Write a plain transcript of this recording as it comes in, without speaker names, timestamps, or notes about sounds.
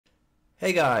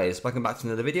Hey guys, welcome back to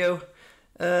another video.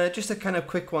 Just a kind of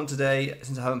quick one today,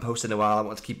 since I haven't posted in a while. I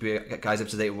want to keep you guys up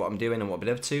to date with what I'm doing and what I've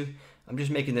been up to. I'm just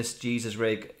making this Jesus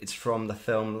rig. It's from the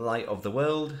film Light of the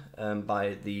World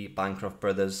by the Bancroft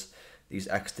brothers, these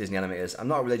ex-Disney animators. I'm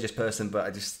not a religious person,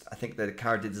 but I think the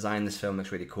character design in this film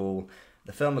looks really cool.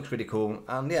 The film looks really cool,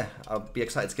 and yeah, I'll be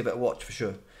excited to give it a watch for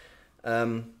sure.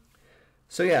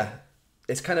 So yeah,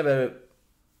 it's kind of a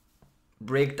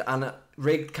rigged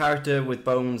character with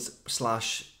bones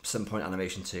slash some point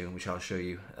animation too, which I'll show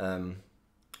you. So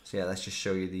yeah, let's just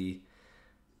show you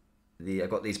the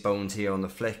I've got these bones here on the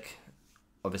flick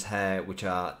of his hair, which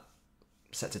are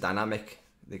set to dynamic.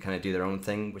 They kind of do their own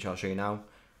thing, which I'll show you now.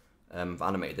 I've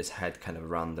animated this head kind of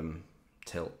random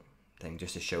tilt thing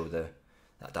just to show that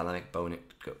dynamic bone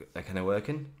kind of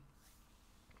working.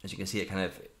 As you can see, it kind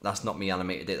of, that's not me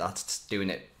animated it, that's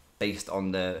doing it based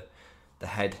on the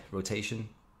head rotation.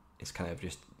 It's kind of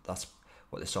just, that's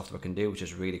what the software can do, which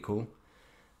is really cool.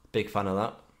 Big fan of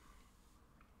that.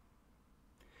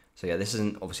 So yeah, this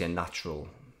isn't obviously a natural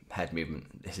head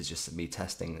movement. This is just me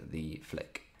testing the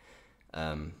flick.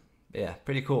 Yeah,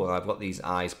 pretty cool. I've got these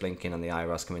eyes blinking and the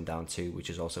eyebrows coming down too, which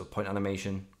is also point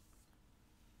animation.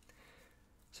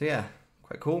 So yeah,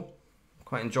 quite cool.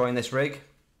 Quite enjoying this rig.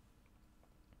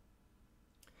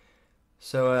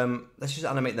 So let's just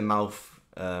animate the mouth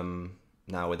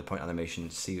now with the point animation.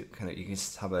 See, kind of, you can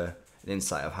just have an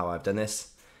insight of how I've done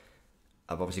this.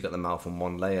 I've obviously got the mouth on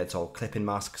one layer. It's all clipping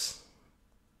masks.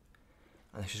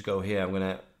 And let's just go here. I'm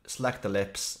gonna select the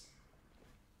lips.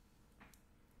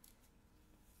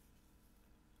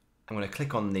 I'm gonna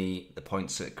click on the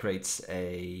points so it creates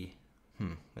a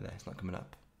there, it's not coming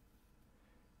up.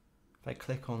 If I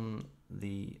click on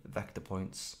the vector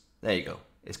points, there you go.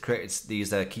 It's created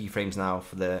these keyframes now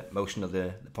for the motion of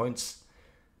the points,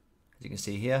 as you can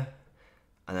see here.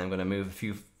 And then I'm going to move a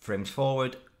few frames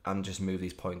forward and just move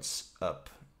these points up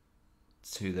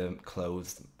to the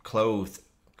closed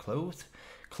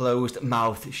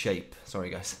mouth shape. Sorry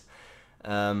guys.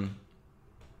 Yeah,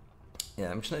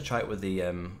 I'm just going to try it with the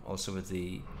also with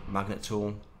the magnet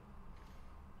tool.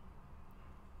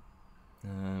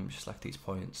 Just select these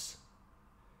points.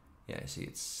 Yeah, see,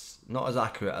 it's not as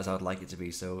accurate as I'd like it to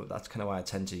be, so that's kind of why I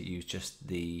tend to use just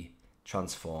the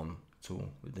transform tool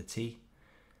with the T.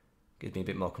 Gives me a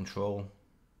bit more control.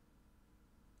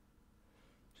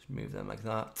 Just move them like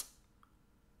that.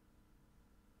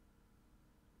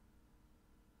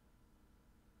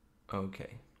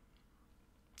 Okay.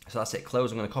 So that's it,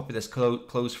 close. I'm going to copy this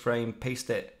close frame, paste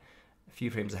it a few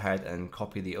frames ahead, and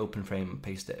copy the open frame and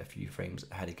paste it a few frames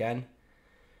ahead again.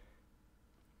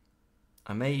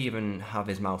 I may even have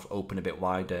his mouth open a bit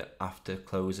wider after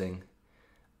closing,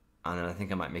 and then I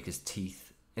think I might make his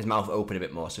mouth open a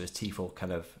bit more, so his teeth will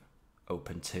kind of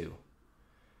open too.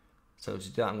 So to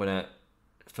do that, I'm going to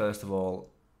first of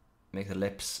all make the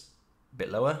lips a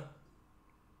bit lower,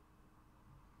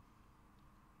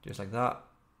 just like that,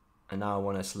 and now I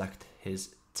want to select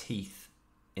his teeth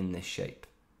in this shape.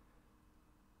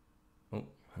 Oh,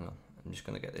 hang on, I'm just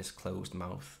going to get this closed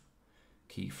mouth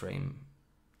keyframe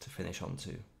to finish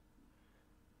onto.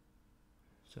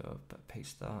 So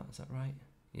paste that, is that right?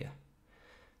 Yeah.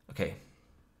 Okay.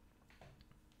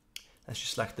 Let's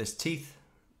just select this teeth,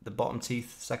 the bottom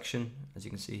teeth section, as you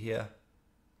can see here.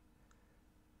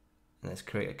 And let's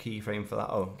create a keyframe for that.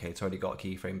 Oh, okay, it's already got a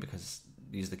keyframe because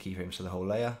these are the keyframes for the whole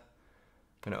layer.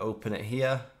 I'm gonna open it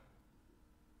here.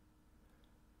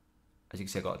 As you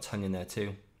can see, I've got a tongue in there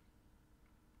too.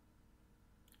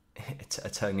 A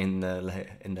tongue in the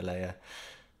layer.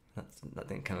 That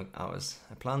didn't come out as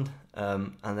I planned.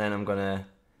 And then I'm gonna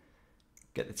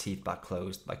get the teeth back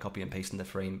closed by copy and pasting the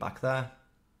frame back there.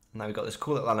 And now we've got this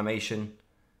cool little animation.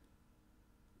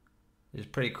 It's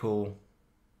pretty cool.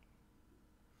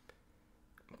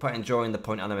 I'm quite enjoying the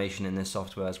point animation in this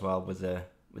software as well with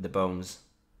the bones.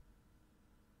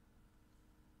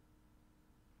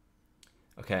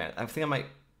 Okay, I think I might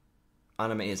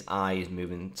animate his eyes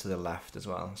moving to the left as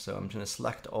well. So I'm going to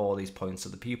select all these points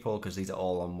of the pupil because these are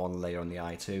all on one layer on the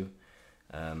eye too.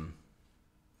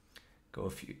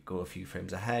 Go a few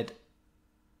frames ahead.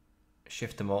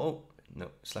 Shift them all. No,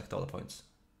 select all the points.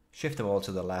 Shift them all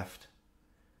to the left.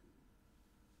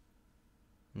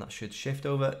 And that should shift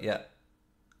over. Yeah.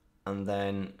 And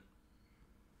then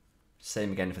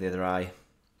same again for the other eye.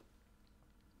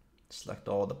 Select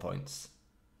all the points.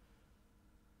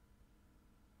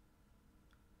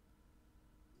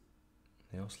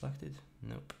 They all selected?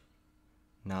 Nope.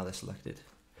 Now they're selected.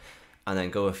 And then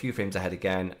go a few frames ahead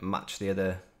again, match the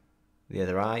other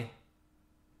eye.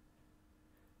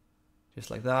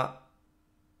 Just like that.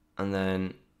 And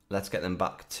then let's get them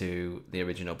back to the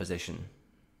original position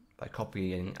by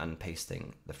copying and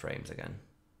pasting the frames again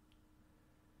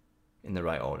in the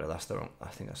right order. That's the wrong, I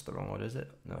think that's the wrong order, is it?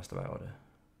 No, that's the right order.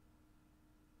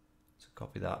 So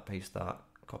copy that, paste that,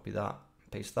 copy that,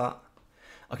 paste that.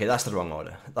 Okay, that's the wrong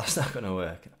order. That's not going to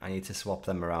work. I need to swap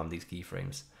them around, these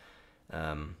keyframes.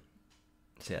 So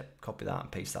yeah, copy that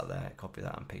and paste that there, copy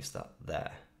that and paste that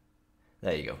there.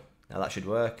 There you go. Now that should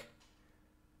work.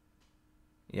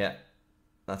 Yeah,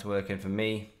 that's working for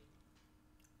me.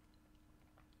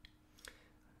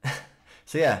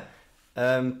 So yeah,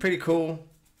 pretty cool.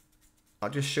 I'll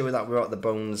just show you that we're at the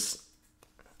bones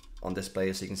on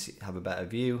display so you can see, have a better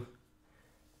view.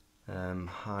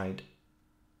 Hide.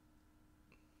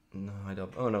 No, hide all,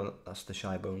 oh no, that's the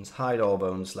shy bones. Hide all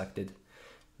bones selected.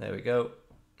 There we go.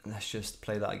 Let's just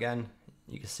play that again.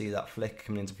 You can see that flick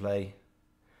coming into play,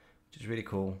 which is really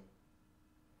cool.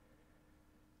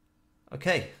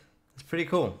 Okay, that's pretty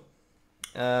cool.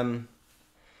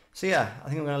 So yeah, I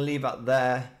think I'm going to leave that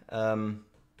there.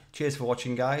 Cheers for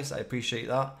watching, guys. I appreciate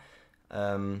that.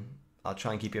 I'll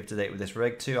try and keep you up to date with this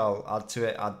rig too. I'll add to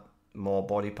it, add more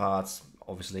body parts,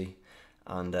 obviously,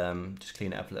 and just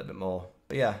clean it up a little bit more.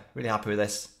 But yeah, really happy with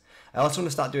this. I also want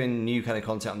to start doing new kind of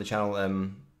content on the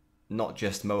channel, not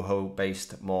just Moho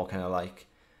based, more kind of like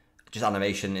just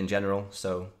animation in general.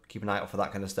 So keep an eye out for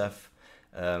that kind of stuff.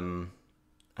 And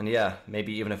yeah,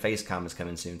 maybe even a face cam is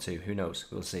coming soon too. Who knows?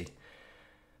 We'll see.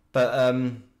 But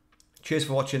cheers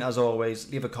for watching. As always,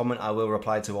 leave a comment. I will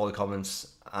reply to all the comments,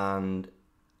 and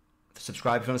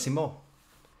subscribe if you want to see more.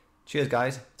 Cheers,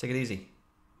 guys. Take it easy.